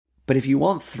But if you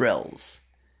want thrills,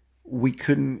 we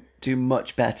couldn't do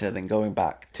much better than going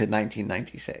back to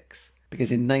 1996.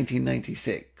 Because in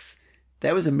 1996,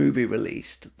 there was a movie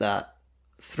released that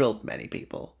thrilled many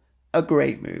people. A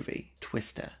great movie,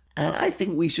 Twister. And I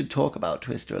think we should talk about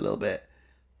Twister a little bit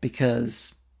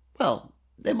because, well,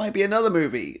 there might be another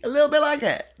movie a little bit like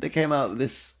it that came out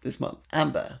this month.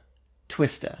 Amber,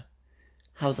 Twister.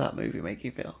 How's that movie make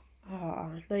you feel?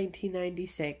 Oh,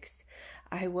 1996.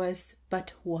 I was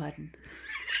but one.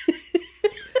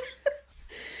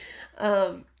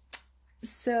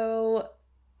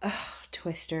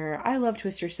 Twister. I love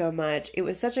Twister so much. It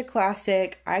was such a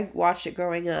classic. I watched it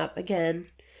growing up. Again,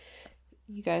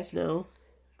 you guys know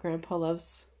Grandpa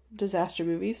loves disaster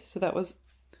movies, so that was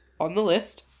on the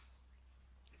list.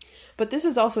 But this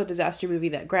is also a disaster movie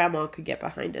that Grandma could get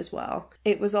behind as well.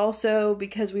 It was also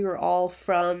because we were all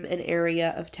from an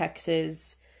area of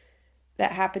Texas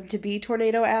that happened to be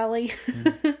Tornado Alley.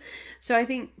 So I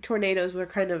think tornadoes were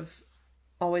kind of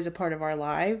always a part of our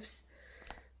lives,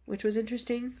 which was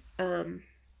interesting to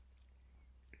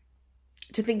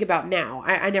think about now.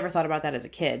 I never thought about that as a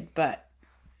kid, but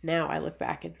now I look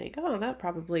back and think, oh, that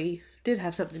probably did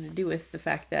have something to do with the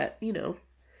fact that, you know,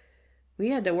 we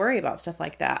had to worry about stuff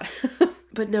like that.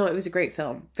 But no, it was a great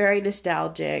film. Very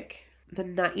nostalgic.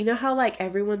 You know how like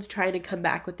everyone's trying to come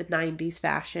back with the 90s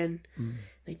fashion?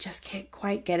 They just can't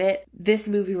quite get it. This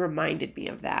movie reminded me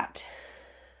of that.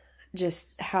 Just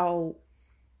how,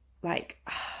 like,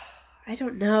 I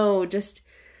don't know, just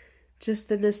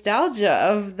the nostalgia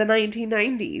of the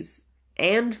 1990s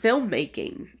and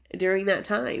filmmaking during that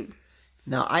time.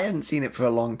 Now, I hadn't seen it for a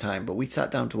long time, but we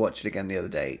sat down to watch it again the other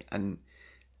day, and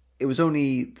it was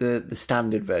only the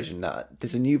standard version.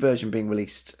 There's a new version being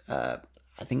released, I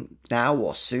think now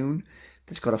or soon,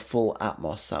 that's got a full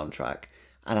Atmos soundtrack,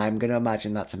 and I'm going to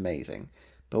imagine that's amazing.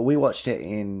 But we watched it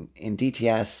in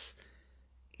DTS,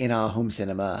 in our home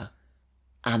cinema,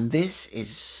 and this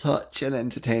is such an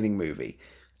entertaining movie.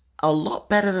 A lot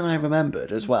better than I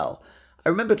remembered as well. I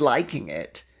remembered liking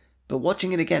it, but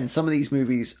watching it again, some of these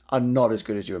movies are not as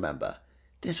good as you remember.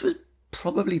 This was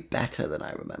probably better than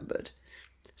I remembered.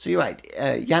 So you're right,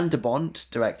 Jan de Bont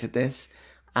directed this,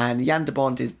 and Jan de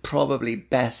Bont is probably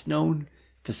best known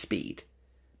for Speed,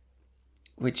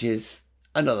 which is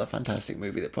another fantastic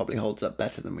movie that probably holds up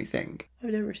better than we think.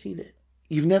 I've never seen it.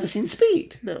 You've never seen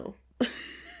Speed? No.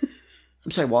 I'm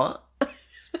sorry, what?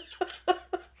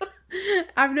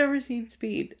 I've never seen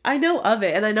Speed. I know of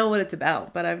it, and I know what it's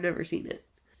about, but I've never seen it.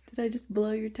 Did I just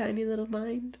blow your tiny little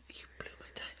mind? You blew my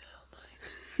tiny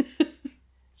little mind.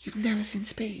 You've never seen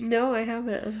Speed? No, I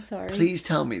haven't. I'm sorry. Please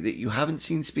tell me that you haven't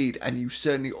seen Speed, and you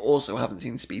certainly also haven't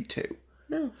seen Speed 2.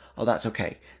 No. Oh, that's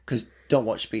okay, because don't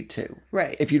watch Speed 2.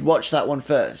 Right. If you'd watched that one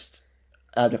first,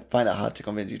 I'd find it hard to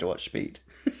convince you to watch Speed.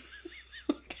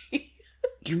 Okay.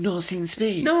 You've not seen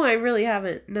Speed? No, I really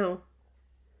haven't. No.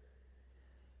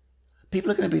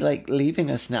 People are going to be like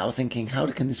leaving us now thinking, how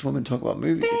can this woman talk about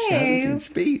movies if she hasn't seen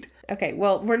Speed? Okay,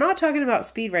 well, we're not talking about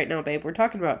Speed right now, babe. We're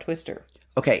talking about Twister.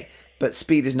 Okay, but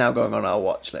Speed is now going on our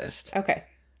watch list. Okay.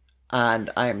 And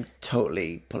I am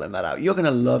totally pulling that out. You're going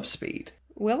to love Speed.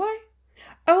 Will I?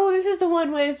 Oh, this is the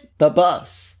one with... The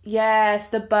bus. Yes,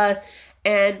 the bus.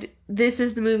 And this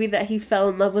is the movie that he fell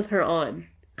in love with her on.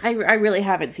 I really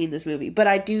haven't seen this movie, but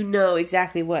I do know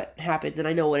exactly what happens, and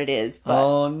I know what it is. But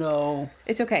oh, no.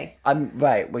 It's okay.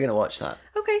 Right, we're going to watch that.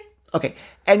 Okay. Okay,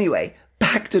 anyway,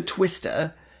 back to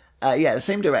Twister. The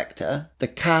same director. The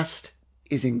cast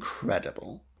is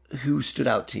incredible. Who stood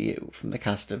out to you from the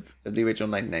cast of the original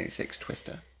 1996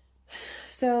 Twister?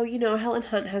 So, you know, Helen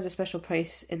Hunt has a special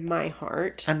place in my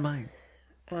heart. And mine.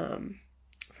 From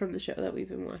the show that we've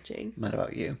been watching. Mad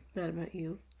About You. Mad About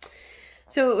You.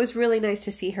 So it was really nice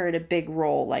to see her in a big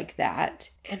role like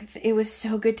that. And it was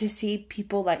so good to see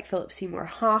people like Philip Seymour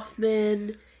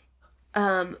Hoffman.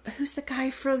 Who's the guy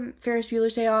from Ferris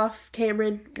Bueller's Day Off?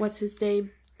 Cameron, what's his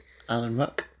name? Alan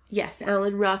Ruck. Yes,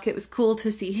 Alan Ruck. It was cool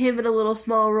to see him in a little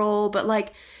small role. But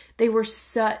like, they were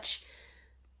such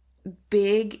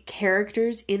big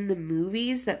characters in the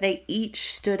movies that they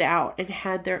each stood out and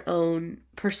had their own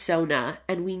persona,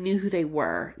 and we knew who they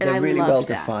were. And they're really loved well that.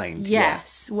 defined.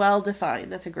 Yes, yeah. Well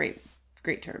defined. That's a great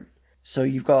term. So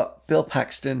you've got Bill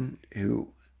Paxton, who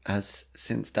has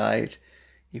since died.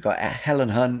 You've got Helen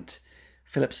Hunt,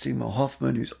 Philip Seymour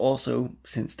Hoffman, who's also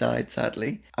since died,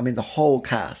 sadly. I mean, the whole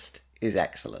cast is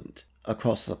excellent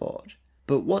across the board.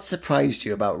 But what surprised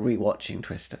you about rewatching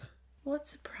Twister? What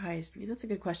surprised me? That's a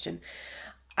good question.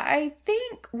 I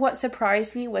think what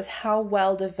surprised me was how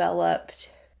well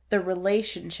developed the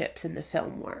relationships in the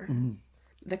film were. Mm-hmm.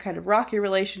 The kind of rocky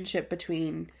relationship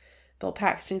between Bill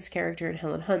Paxton's character and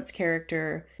Helen Hunt's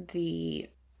character, the,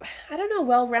 I don't know,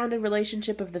 well-rounded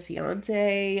relationship of the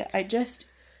fiance.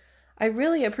 I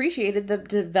really appreciated the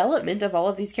development of all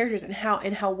of these characters and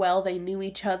how well they knew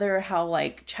each other, how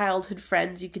like childhood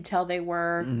friends you could tell they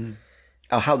were. Mm.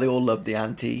 Oh, how they all love the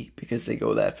auntie because they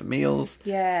go there for meals.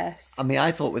 Yes. I mean,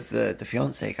 I thought with the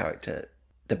fiancé character,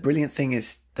 the brilliant thing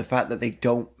is the fact that they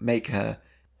don't make her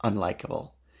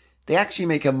unlikable. They actually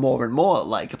make her more and more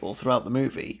likable throughout the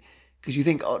movie. Because you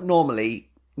think, oh, normally,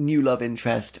 new love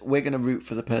interest, we're going to root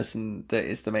for the person that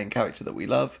is the main character that we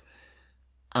love.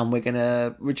 And we're going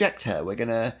to reject her. We're going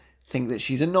to think that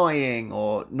she's annoying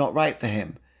or not right for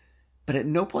him. But at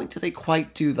no point do they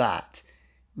quite do that.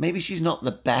 Maybe she's not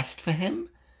the best for him,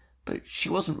 but she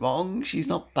wasn't wrong. She's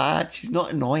not bad. She's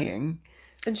not annoying.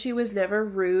 And she was never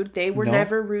rude. They were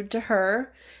never rude to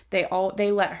her. They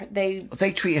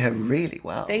treated her really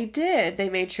well. They did. They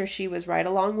made sure she was right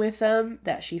along with them,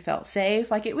 that she felt safe.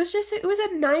 Like, it was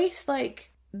a nice,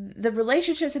 like, the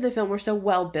relationships in the film were so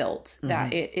well built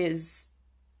that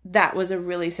that was a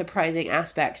really surprising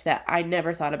aspect that I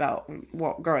never thought about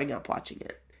growing up watching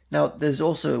it. Now, there's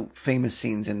also famous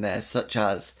scenes in there, such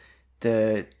as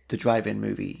the drive-in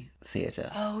movie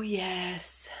theatre. Oh,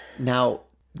 yes. Now,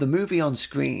 the movie on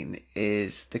screen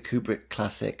is the Kubrick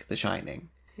classic, The Shining.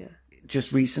 Yeah.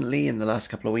 Just recently, in the last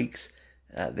couple of weeks,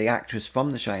 the actress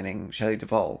from The Shining, Shelley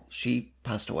Duvall, she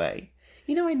passed away.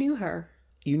 You know, I knew her.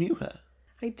 You knew her?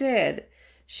 I did.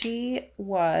 She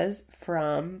was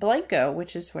from Blanco,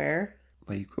 which is where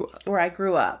you grew up. Where I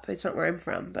grew up. It's not where I'm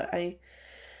from, but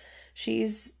she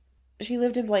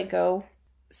lived in Blanco.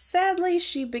 Sadly,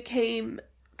 she became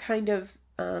kind of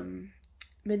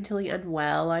mentally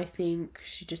unwell, I think.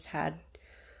 She just had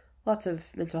lots of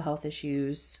mental health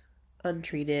issues,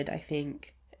 untreated, I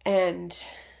think. And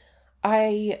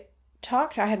I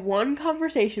had one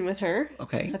conversation with her.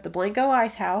 Okay. At the Blanco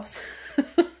Ice House.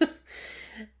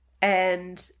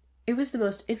 And it was the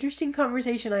most interesting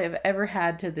conversation I have ever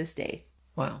had to this day.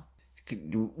 Wow.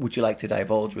 Would you like to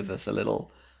divulge with us a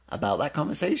little about that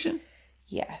conversation?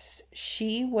 Yes.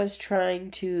 She was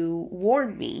trying to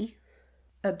warn me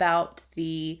about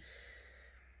the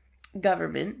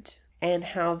government and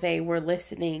how they were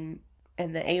listening,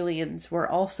 and the aliens were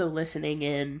also listening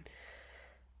in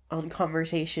on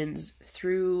conversations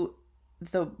through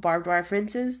the barbed wire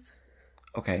fences.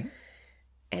 Okay.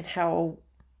 And how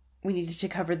we needed to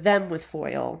cover them with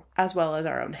foil as well as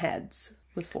our own heads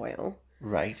with foil.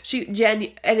 Right.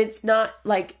 And it's not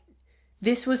like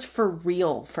this was for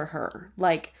real for her.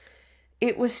 Like,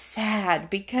 it was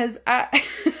sad because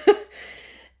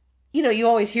you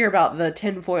always hear about the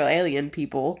tinfoil alien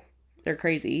people. They're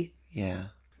crazy. Yeah.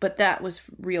 But that was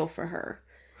real for her.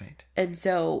 Right. And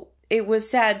so it was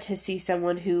sad to see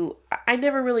someone who, I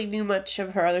never really knew much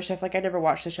of her other stuff. Like, I never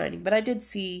watched The Shining, but I did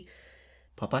see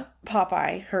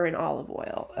Popeye, her in olive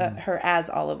oil, her as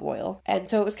olive oil. And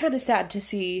so it was kind of sad to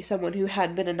see someone who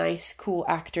had been a nice, cool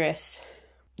actress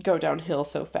go downhill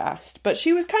so fast. But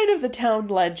she was kind of the town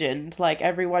legend. Like,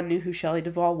 everyone knew who Shelley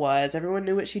Duvall was. Everyone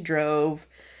knew what she drove,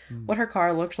 what her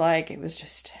car looked like. It was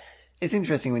just... It's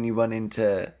interesting when you run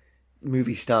into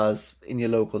movie stars in your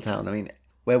local town. I mean,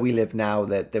 where we live now,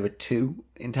 there were two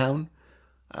in town.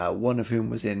 One of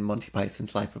whom was in Monty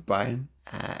Python's Life of Brian.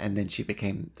 And then she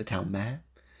became the town mayor.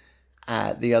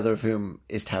 The other of whom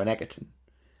is Taron Egerton,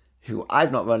 who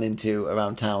I've not run into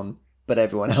around town, but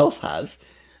everyone else has.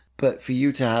 But for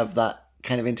you to have that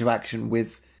kind of interaction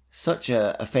with such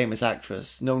a famous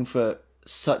actress, known for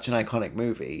such an iconic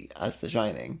movie as The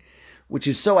Shining, which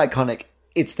is so iconic,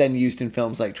 it's then used in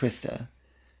films like Twister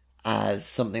as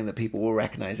something that people will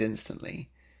recognise instantly.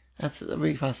 That's a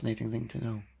really fascinating thing to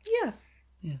know.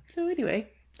 Yeah. So anyway,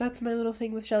 that's my little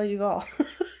thing with Shelley Duvall.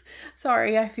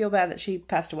 Sorry, I feel bad that she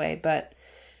passed away, but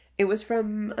it was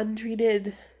from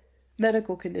untreated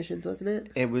medical conditions, wasn't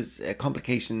it? It was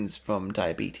complications from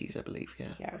diabetes, I believe,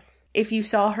 yeah. Yeah. If you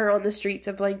saw her on the streets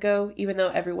of Blanco, even though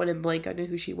everyone in Blanco knew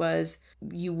who she was,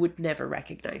 you would never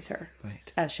recognize her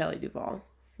as Shelley Duvall,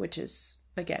 which is,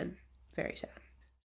 again, very sad.